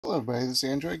Hello everybody, this is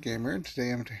Android Gamer, and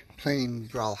today I'm playing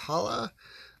Brawlhalla.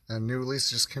 A new release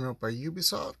just came out by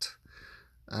Ubisoft.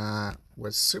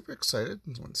 Was super excited.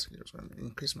 One second, I was going to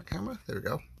increase my camera. There we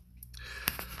go.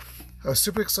 I was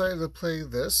super excited to play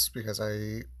this because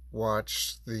I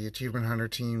watched the Achievement Hunter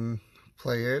team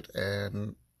play it,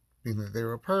 and being that they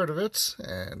were a part of it,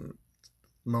 and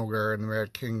Mogar and the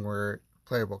Mad King were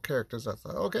playable characters, I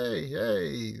thought, okay,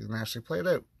 yay, and actually play it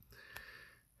out.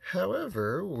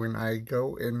 However, when I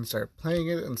go in and start playing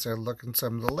it and start looking at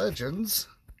some of the legends,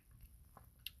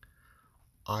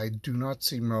 I do not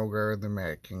see Mogar the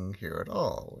Mad King here at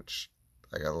all, which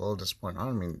I got a little disappointed on.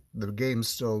 I mean, the game's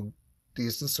still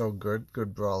decent, still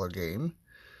good brawler game.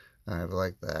 I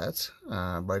like that,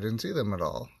 but I didn't see them at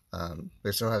all.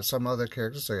 They still have some other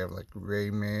characters, so you have like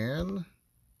Rayman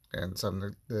and some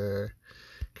of the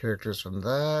characters from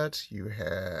that. You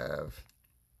have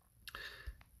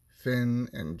Finn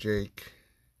and Jake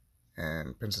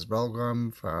and Princess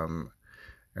Bubblegum from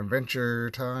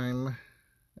Adventure Time.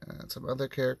 Some other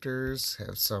characters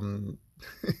have some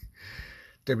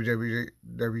WWE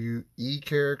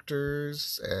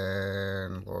characters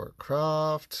and Laura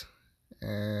Croft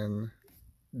and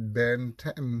Ben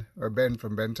 10 or Ben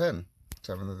from Ben 10.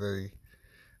 Some of the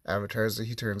avatars that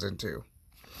he turns into.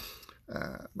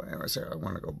 But anyway, so I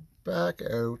want to go back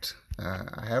out.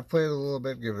 I have played a little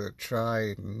bit, give it a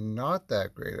try. Not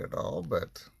that great at all,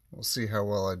 but we'll see how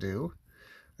well I do.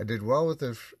 I did well with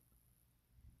the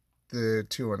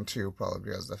 2-on-2, probably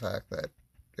because of the fact that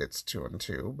it's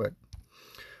 2-on-2, but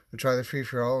I'll try the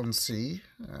free-for-all and see.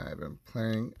 I've been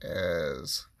playing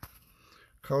as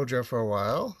Koja for a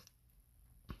while.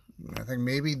 I think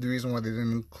maybe the reason why they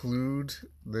didn't include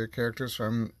the characters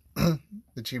from the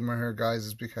Achievement Hunter guys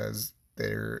is because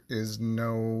there is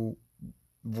no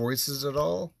voices at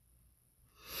all.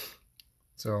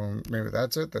 So maybe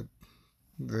that's it, that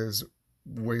there's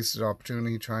wasted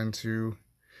opportunity trying to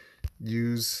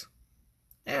use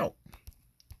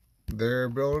their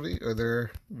ability or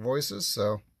their voices.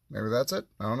 So maybe that's it.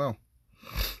 I don't know.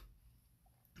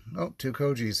 Oh, 2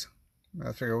 Kojis. I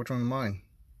gotta figure out which one's mine.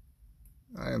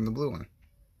 I am the blue one.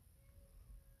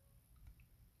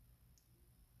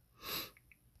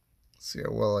 See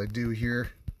how well I do here.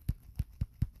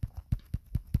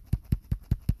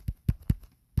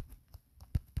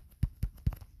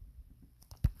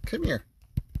 Come here.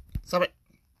 Stop it.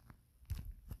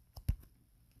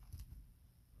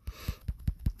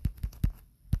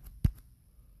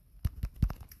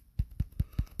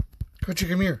 Koji,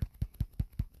 come here.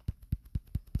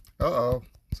 Uh-oh.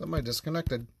 Somebody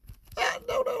disconnected. Ah,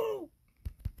 no.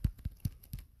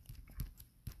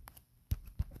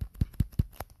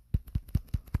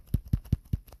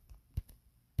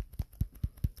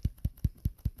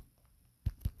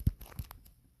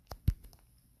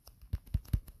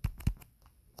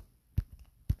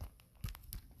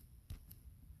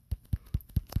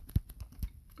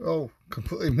 Oh,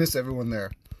 completely missed everyone there.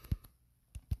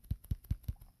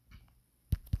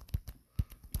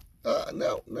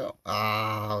 No.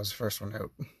 I was the first one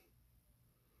out.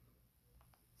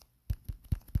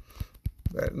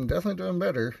 But I'm definitely doing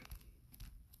better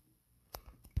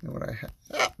than what I had.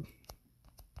 Ah!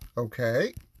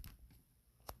 Okay.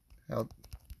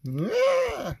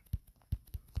 Yeah!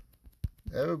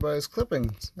 Everybody's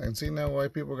clipping. I can see now why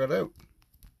people got out.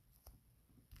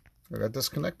 Or got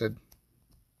disconnected.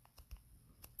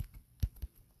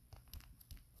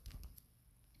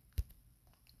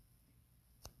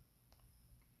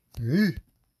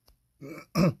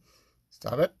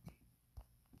 Stop it.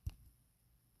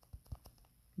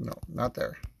 No, not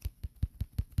there.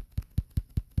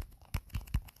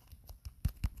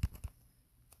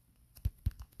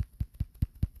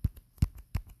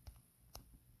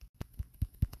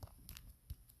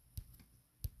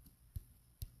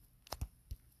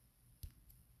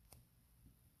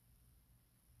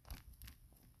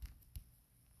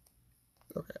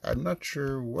 Okay, I'm not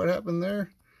sure what happened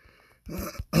there.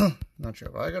 Not sure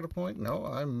if I got a point. No,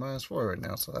 I'm -4 right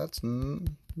now, so that's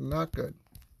not good.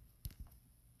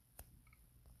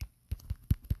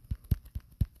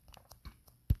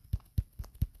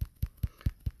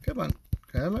 Come on.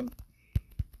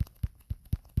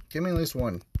 Give me at least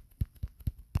one.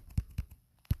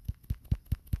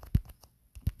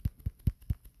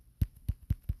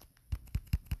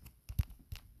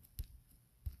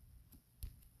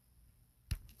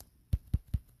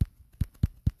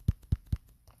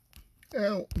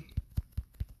 Ow.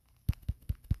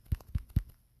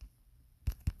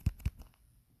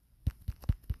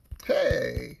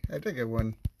 Hey, I did get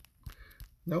one.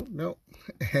 Nope.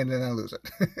 And then I lose it.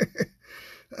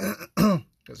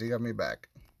 Because he got me back.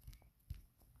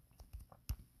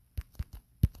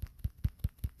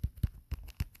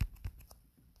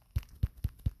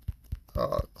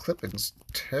 Oh, clipping's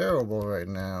terrible right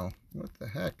now. What the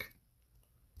heck?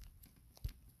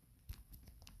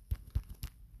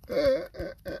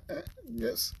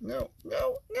 Yes, no,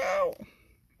 no, no!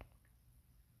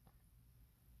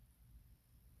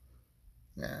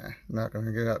 Nah, not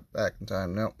gonna get up back in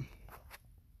time, nope.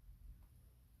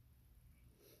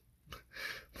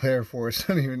 Player force,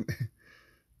 don't even...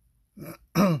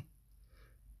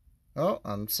 Oh,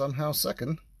 I'm somehow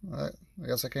second. I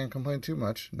guess I can't complain too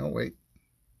much. No, wait.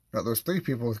 No, there's 3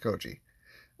 people with Koji.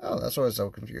 Oh, that's why I was so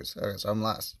confused. Okay, so I'm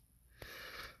last.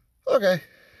 Okay.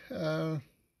 Let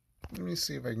me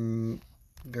see if I can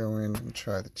go in and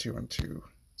try the 2-on-2.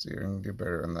 See if I can do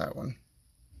better on that one.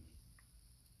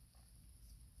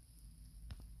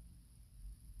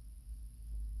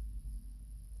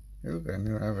 Ooh, got a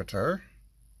new avatar.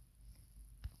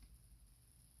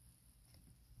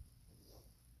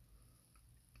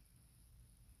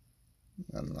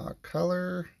 Unlock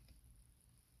color.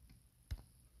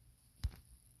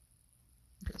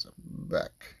 Okay, so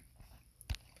back.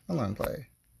 Online play.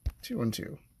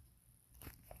 2-on-2.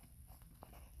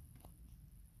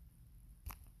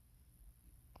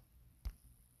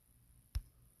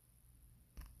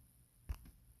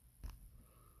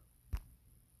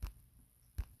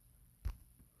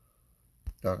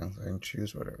 Dog and thing.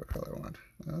 Choose whatever color I want.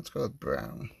 Let's go with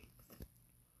brown.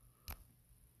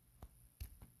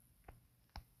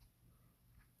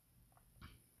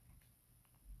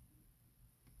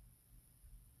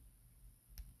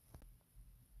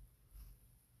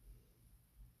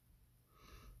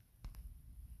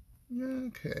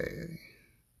 Okay.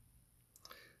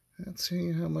 Let's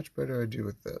see how much better I do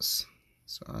with this.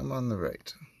 So I'm on the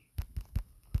right.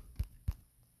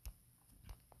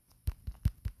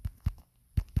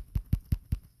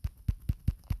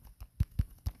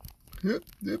 Yep.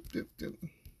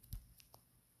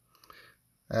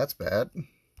 That's bad.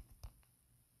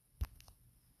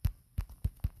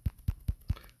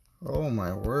 Oh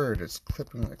my word, it's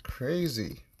clipping like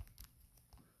crazy.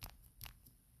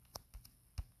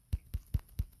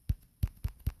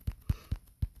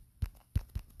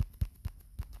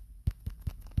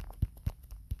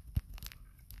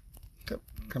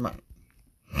 Come on.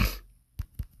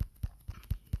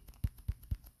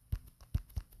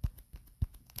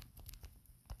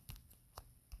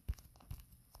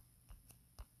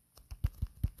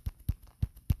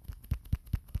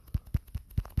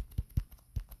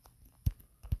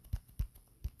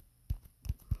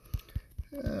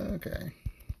 Okay,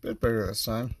 bit better this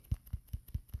time.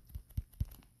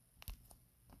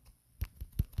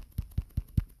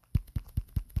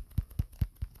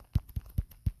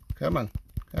 Come on,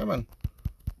 come on.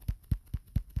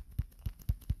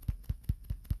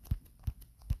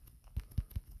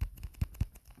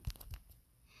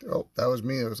 Oh, that was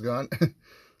me that was gone.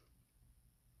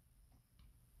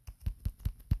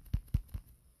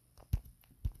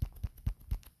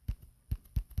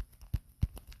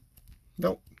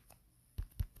 Nope.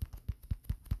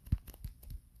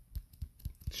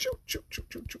 Shoot.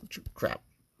 Crap.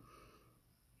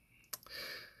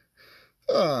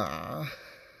 Ah.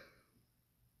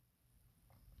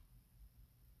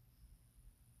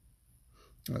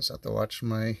 I just have to watch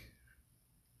my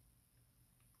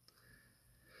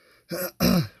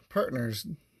partners,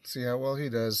 see how well he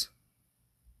does.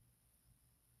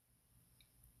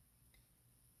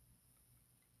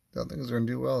 Don't think he's going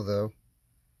to do well, though.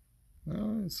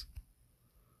 Well, he's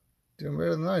doing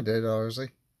better than I did,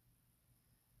 obviously.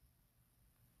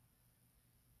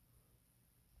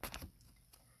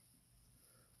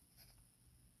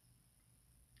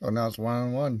 Oh, now it's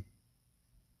 1-on-1.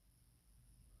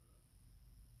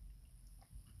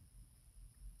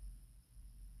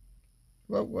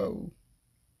 Whoa.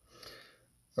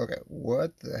 Okay,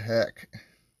 what the heck?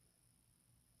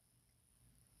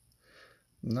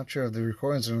 I'm not sure if the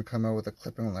recording's going to come out with a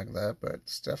clipping like that, but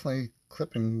it's definitely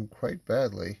clipping quite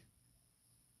badly.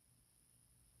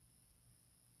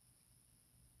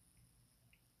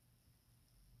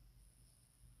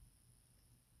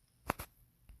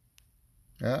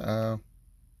 Uh-oh.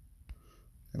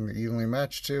 And the evenly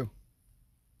matched, too.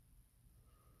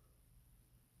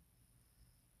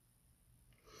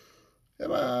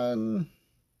 Come on.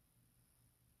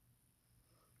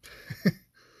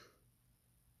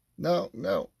 No.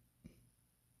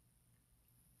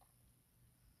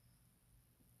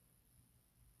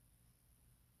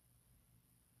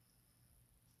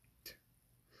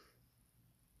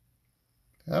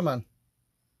 Come on.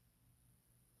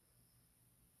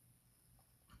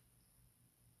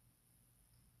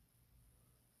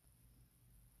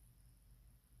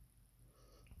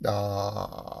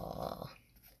 Ah.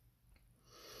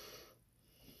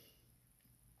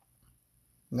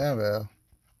 Never.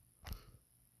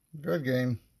 Good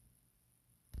game.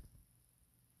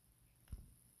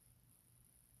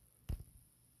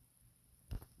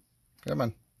 Come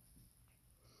on.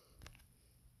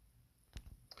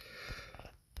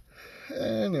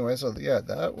 Anyway, so yeah,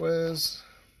 that was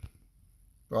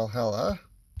Brawlhalla.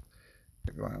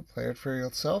 If you want to play it for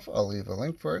yourself, I'll leave a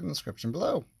link for it in the description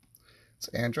below. It's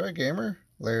Android Gamer,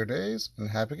 Layer Days, and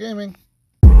happy gaming!